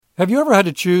Have you ever had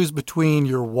to choose between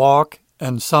your walk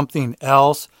and something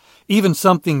else, even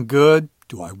something good?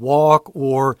 Do I walk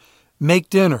or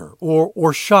make dinner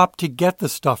or shop to get the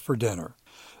stuff for dinner?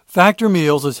 Factor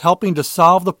Meals is helping to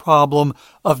solve the problem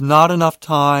of not enough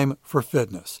time for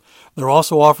fitness. They're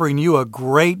also offering you a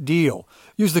great deal.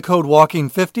 Use the code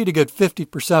WALKING50 to get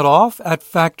 50% off at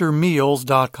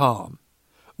factormeals.com.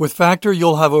 With Factor,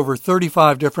 you'll have over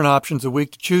 35 different options a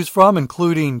week to choose from,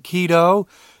 including keto,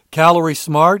 Calorie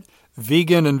Smart,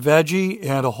 vegan and veggie,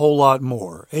 and a whole lot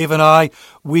more. Ava and I,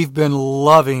 we've been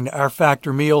loving our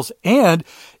Factor meals, and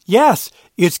yes,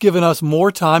 it's given us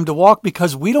more time to walk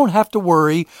because we don't have to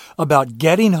worry about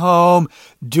getting home,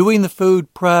 doing the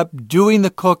food prep, doing the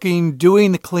cooking,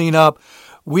 doing the cleanup.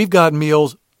 We've got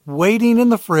meals waiting in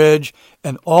the fridge,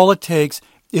 and all it takes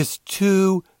is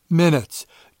 2 minutes.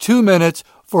 2 minutes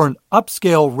for an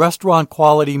upscale restaurant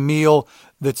quality meal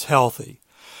that's healthy.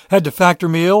 Head to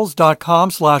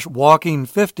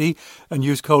factormeals.com/walking50 and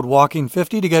use code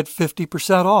WALKING50 to get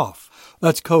 50% off.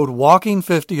 That's code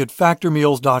WALKING50 at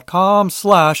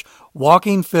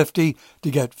factormeals.com/walking50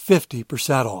 to get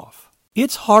 50% off.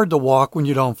 It's hard to walk when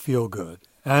you don't feel good.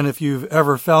 And if you've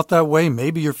ever felt that way,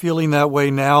 maybe you're feeling that way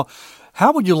now,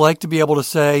 how would you like to be able to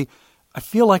say, I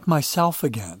feel like myself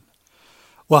again?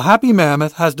 Well, Happy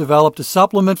Mammoth has developed a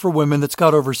supplement for women that's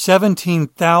got over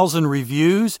 17,000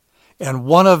 reviews. And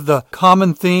one of the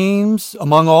common themes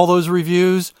among all those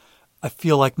reviews, I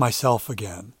feel like myself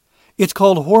again. It's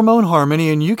called Hormone Harmony,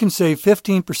 and you can save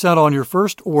 15% on your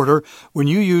first order when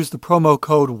you use the promo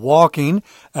code WALKING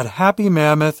at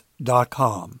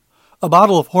happymammoth.com. A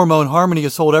bottle of Hormone Harmony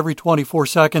is sold every 24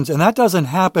 seconds, and that doesn't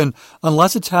happen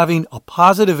unless it's having a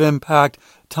positive impact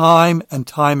time and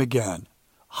time again.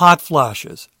 Hot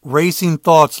flashes, racing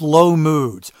thoughts, low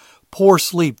moods, poor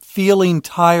sleep, feeling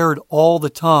tired all the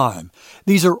time.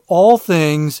 These are all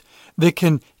things that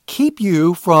can keep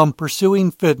you from pursuing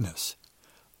fitness.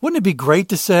 Wouldn't it be great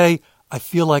to say, I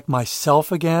feel like myself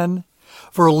again?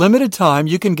 For a limited time,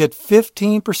 you can get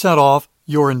 15% off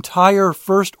your entire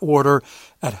first order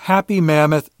at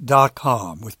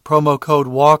happymammoth.com with promo code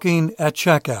WALKING at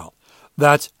checkout.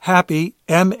 That's happy,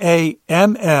 MAMMOTH.com,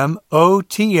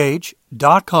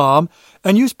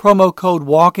 and use promo code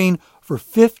WALKING for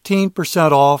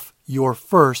 15% off your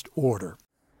first order.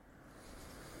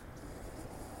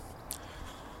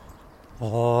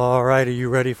 All right, are you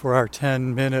ready for our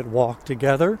 10-minute walk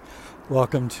together?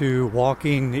 Welcome to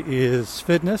Walking is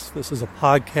Fitness. This is a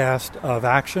podcast of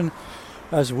action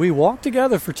as we walk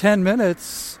together for 10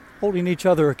 minutes, holding each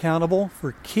other accountable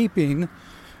for keeping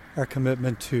our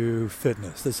commitment to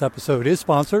fitness. This episode is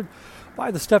sponsored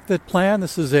by the StepFit Plan.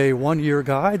 This is a one-year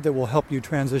guide that will help you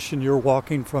transition your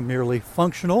walking from merely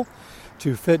functional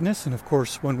to fitness. And of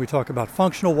course, when we talk about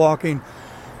functional walking,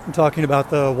 I'm talking about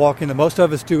the walking that most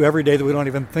of us do every day that we don't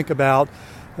even think about,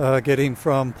 getting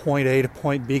from point A to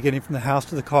point B, getting from the house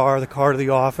to the car to the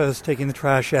office, taking the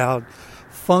trash out.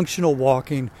 Functional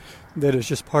walking that is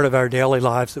just part of our daily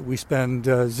lives that we spend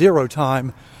zero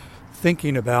time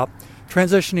thinking about.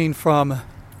 Transitioning from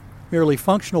merely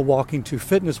functional walking to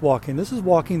fitness walking. This is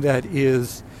walking that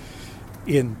is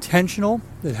intentional,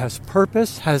 that has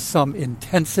purpose, has some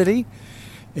intensity,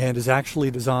 and is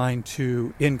actually designed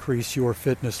to increase your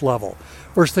fitness level.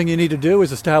 First thing you need to do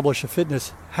is establish a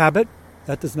fitness habit.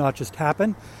 That does not just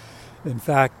happen. In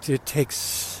fact, it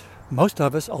takes most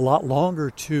of us a lot longer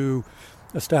to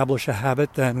establish a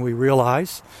habit than we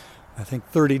realize. I think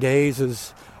 30 days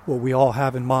is what we all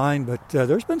have in mind, but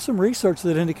there's been some research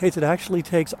that indicates it actually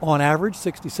takes, on average,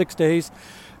 66 days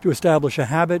to establish a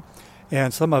habit,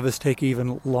 and some of us take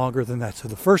even longer than that. So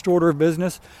the first order of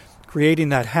business, creating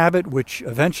that habit, which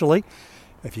eventually,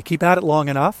 if you keep at it long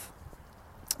enough,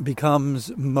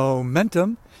 becomes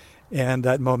momentum, and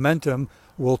that momentum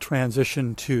will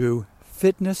transition to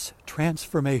fitness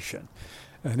transformation.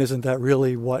 And isn't that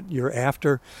really what you're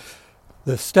after?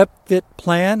 The StepFit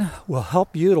Plan will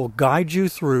help you. It'll guide you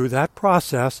through that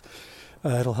process.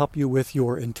 It'll help you with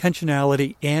your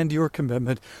intentionality and your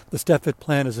commitment. The StepFit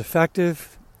Plan is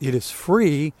effective. It is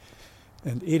free,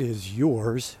 and it is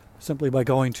yours simply by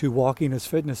going to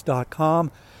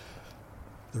walkingisfitness.com.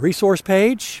 The resource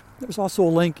page. There's also a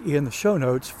link in the show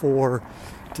notes for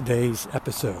today's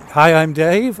episode. Hi, I'm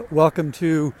Dave. Welcome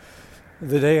to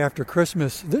the day after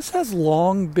Christmas. This has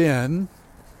long been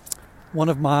one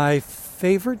of my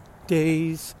favorite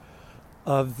days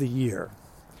of the year.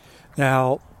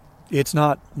 Now, it's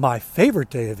not my favorite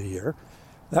day of the year.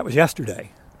 That was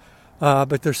yesterday.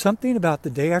 But there's something about the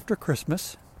day after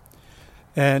Christmas,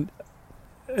 and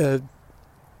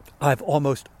I've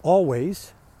almost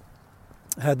always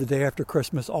had the day after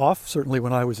Christmas off, certainly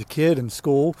when I was a kid in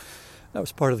school. That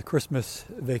was part of the Christmas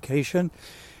vacation.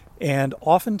 And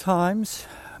oftentimes,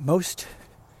 most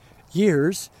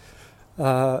years,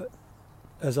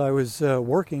 as I was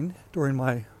working during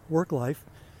my work life,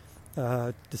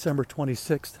 December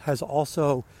 26th has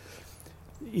also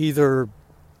either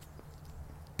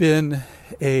been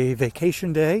a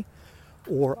vacation day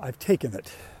or I've taken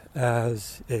it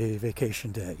as a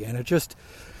vacation day. And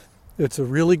it's a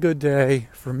really good day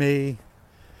for me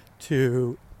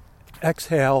to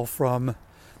exhale from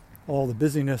all the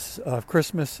busyness of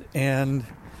Christmas and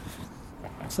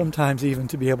sometimes even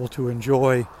to be able to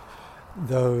enjoy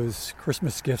those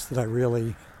Christmas gifts that I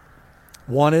really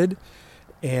wanted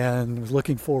and was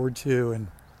looking forward to, and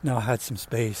now I had some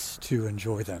space to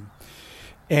enjoy them.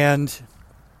 And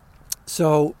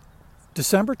so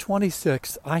December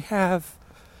 26th, I have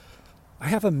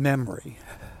a memory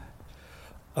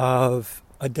of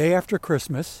a day after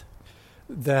Christmas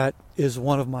that is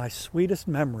one of my sweetest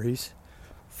memories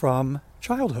from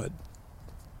childhood.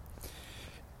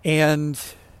 And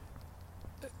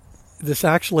this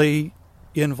actually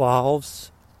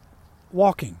involves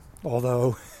walking,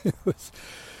 although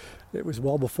it was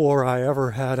well before I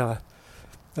ever had a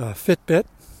Fitbit.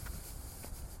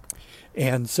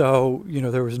 And so,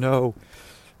 there was no,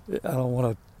 I don't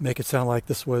want to make it sound like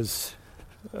this was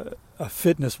a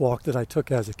fitness walk that I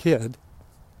took as a kid.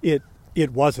 It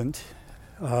wasn't.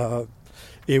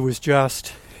 It was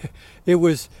just, it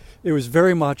was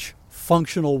very much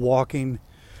functional walking,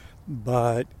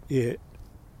 but it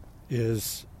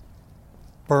is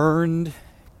burned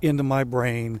into my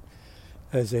brain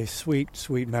as a sweet,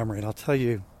 sweet memory. And I'll tell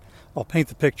you, I'll paint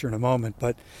the picture in a moment,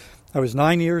 but I was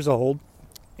 9 years old,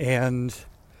 and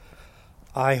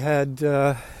I had,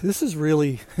 this is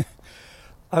really,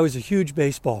 I was a huge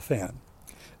baseball fan.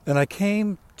 And I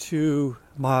came to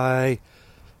my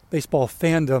baseball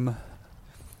fandom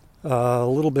a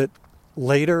little bit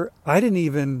later. I didn't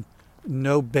even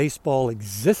know baseball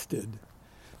existed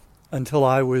until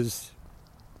I was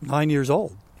 9 years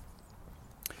old.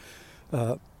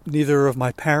 Neither of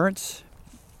my parents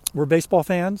were baseball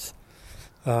fans,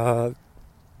 so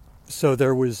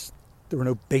there were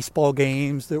no baseball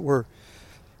games that were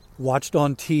watched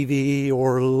on TV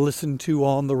or listened to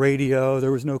on the radio.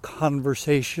 There was no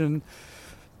conversation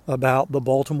about the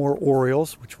Baltimore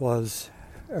Orioles, which was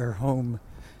our home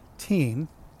team.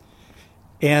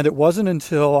 And it wasn't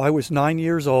until I was 9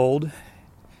 years old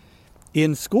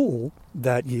in school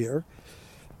that year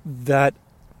that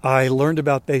I learned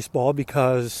about baseball,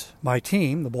 because my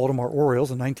team, the Baltimore Orioles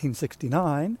in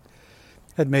 1969,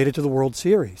 had made it to the World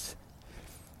Series.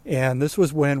 And this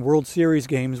was when World Series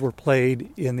games were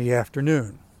played in the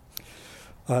afternoon.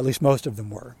 At least most of them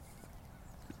were.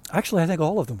 Actually, I think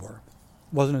all of them were.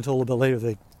 It wasn't until a little bit later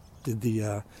they did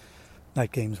the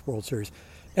night games World Series.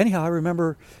 Anyhow, I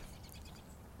remember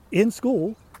in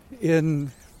school,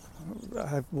 in,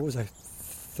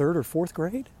 third or fourth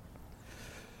grade?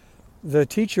 The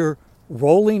teacher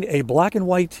rolling a black and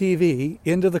white TV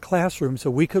into the classroom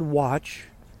so we could watch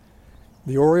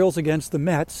the Orioles against the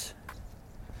Mets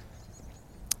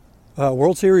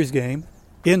World Series game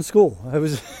in school. It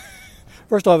was,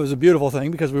 first off, it was a beautiful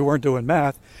thing because we weren't doing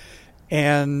math,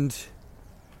 and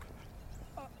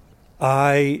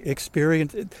I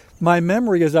experienced, my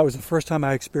memory is that was the first time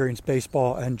I experienced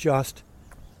baseball and just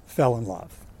fell in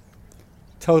love.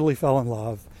 Totally fell in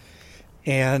love.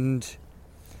 And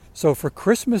so for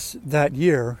Christmas that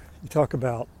year, you talk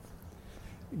about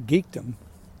geekdom,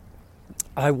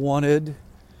 I wanted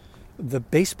the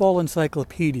Baseball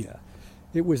Encyclopedia.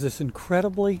 It was this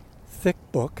incredibly thick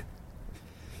book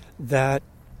that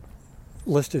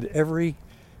listed every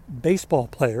baseball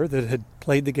player that had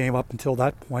played the game up until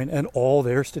that point and all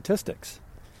their statistics.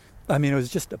 I mean, it was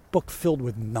just a book filled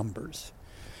with numbers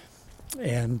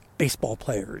and baseball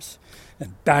players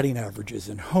and batting averages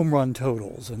and home run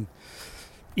totals and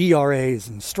ERAs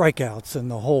and strikeouts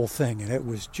and the whole thing. And it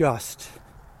was just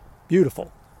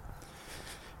beautiful.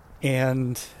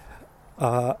 And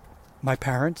my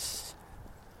parents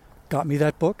got me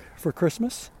that book for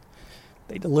Christmas.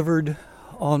 They delivered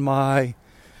on my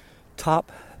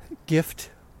top gift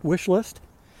wish list,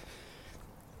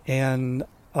 and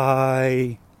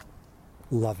I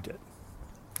loved it.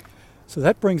 So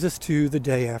that brings us to the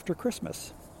day after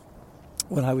Christmas,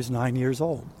 when I was 9 years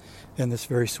old, and this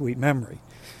very sweet memory.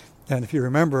 And if you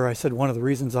remember, I said one of the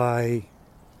reasons I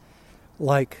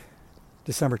like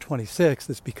December 26th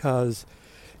is because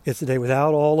it's a day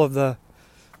without all of the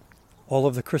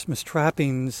Christmas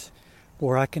trappings,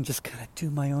 where I can just kind of do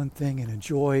my own thing and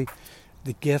enjoy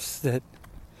the gifts that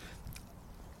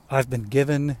I've been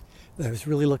given, that I was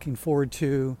really looking forward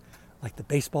to, like the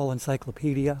Baseball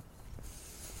Encyclopedia.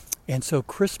 And so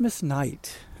Christmas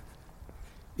night,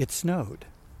 it snowed.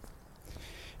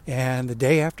 And the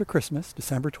day after Christmas,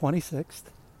 December 26th,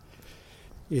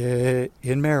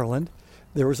 in Maryland,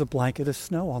 there was a blanket of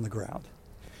snow on the ground.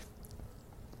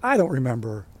 I don't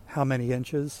remember how many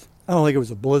inches. I don't think it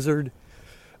was a blizzard,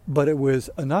 but it was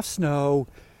enough snow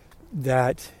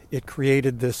that it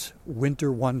created this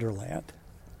winter wonderland.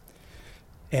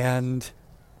 And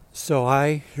so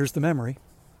here's the memory,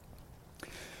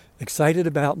 excited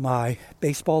about my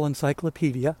baseball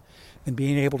encyclopedia and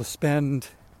being able to spend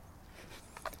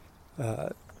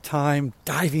time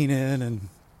diving in and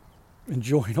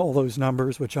enjoying all those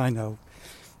numbers, which I know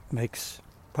makes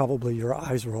probably your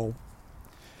eyes roll.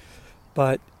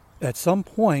 But at some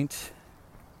point,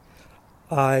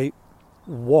 I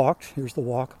walked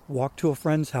to a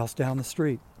friend's house down the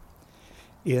street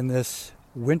in this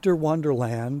winter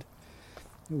wonderland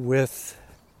with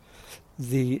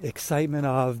the excitement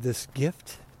of this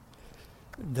gift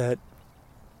that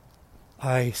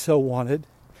I so wanted,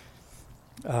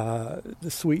 the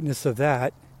sweetness of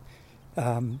that,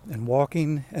 and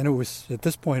walking, and it was, at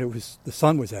this point, the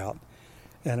sun was out,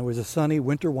 and it was a sunny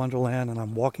winter wonderland, and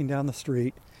I'm walking down the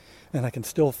street, and I can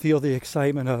still feel the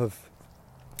excitement of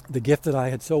the gift that I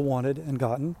had so wanted and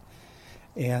gotten,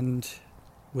 and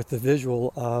with the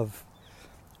visual of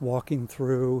walking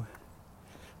through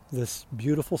this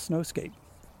beautiful snowscape.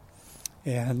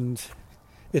 And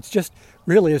it's just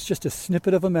a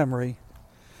snippet of a memory,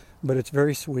 but it's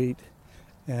very sweet,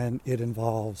 and it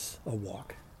involves a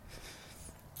walk.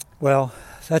 Well,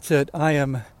 that's it. I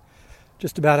am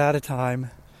just about out of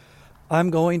time. I'm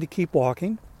going to keep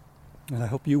walking, and I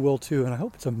hope you will too, and I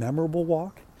hope it's a memorable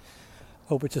walk.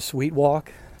 Hope it's a sweet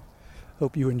walk.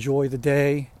 Hope you enjoy the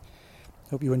day.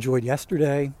 Hope you enjoyed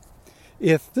yesterday.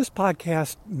 If this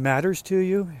podcast matters to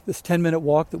you, if this 10-minute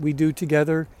walk that we do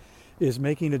together is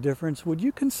making a difference, would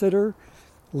you consider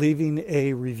leaving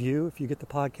a review if you get the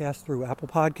podcast through Apple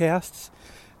Podcasts,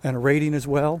 and a rating as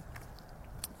well?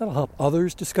 That'll help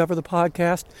others discover the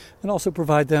podcast and also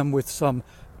provide them with some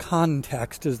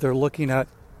context as they're looking at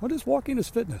what is Walking is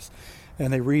Fitness.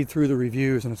 And they read through the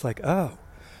reviews and it's like, oh,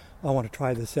 I want to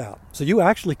try this out. So you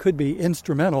actually could be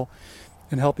instrumental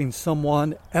in helping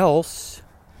someone else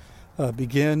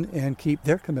begin and keep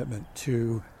their commitment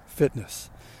to fitness.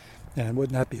 And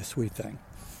wouldn't that be a sweet thing?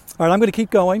 All right, I'm going to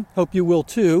keep going. Hope you will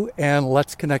too. And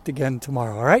let's connect again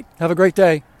tomorrow. All right, have a great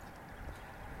day.